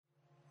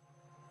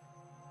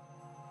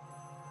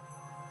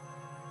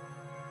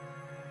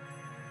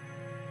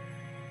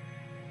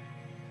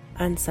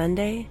On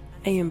Sunday,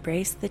 I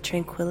embrace the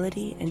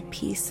tranquility and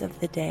peace of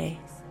the day.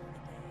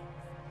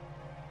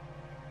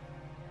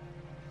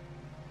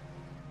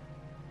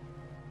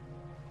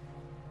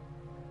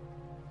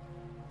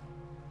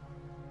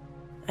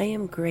 I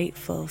am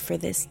grateful for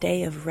this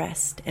day of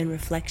rest and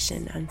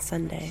reflection on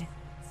Sunday.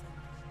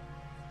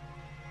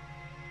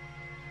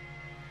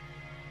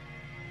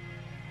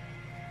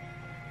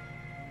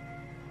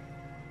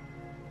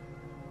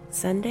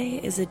 Sunday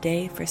is a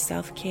day for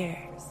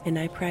self-care, and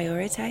I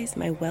prioritize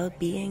my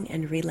well-being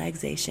and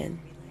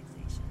relaxation.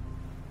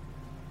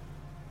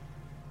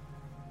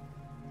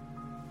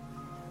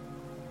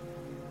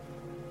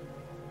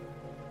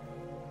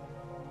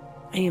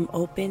 I am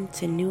open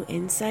to new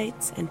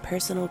insights and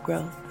personal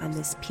growth on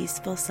this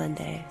peaceful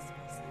Sunday.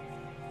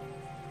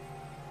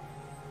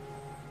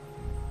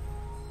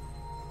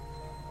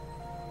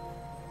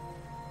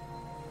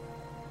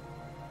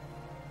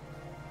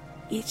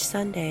 Each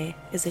Sunday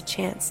is a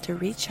chance to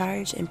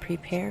recharge and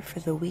prepare for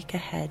the week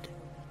ahead.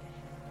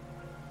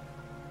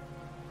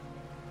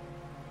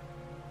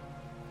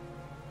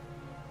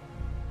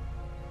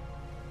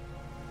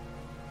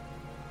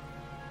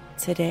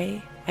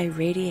 Today, I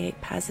radiate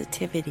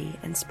positivity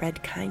and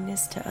spread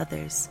kindness to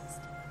others.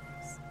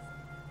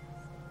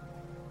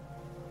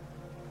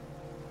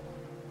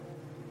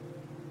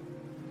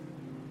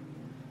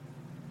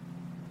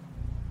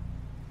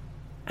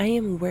 I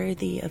am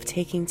worthy of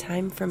taking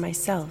time for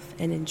myself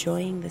and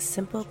enjoying the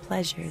simple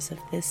pleasures of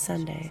this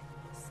Sunday.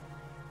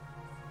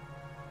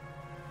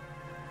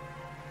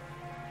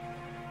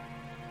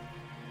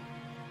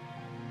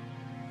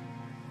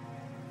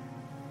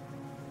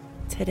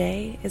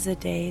 Today is a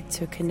day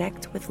to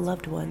connect with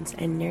loved ones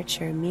and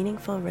nurture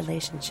meaningful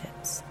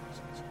relationships.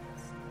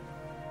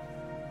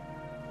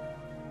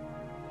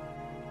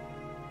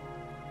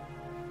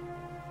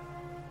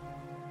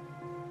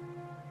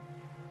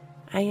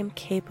 I am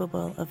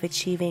capable of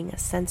achieving a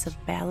sense of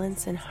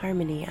balance and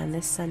harmony on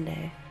this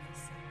Sunday.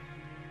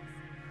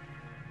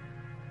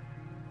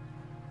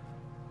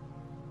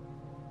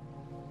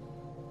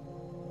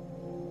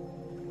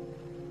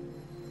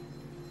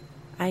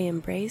 I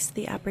embrace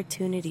the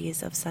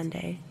opportunities of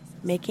Sunday,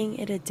 making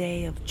it a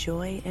day of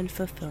joy and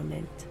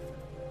fulfillment.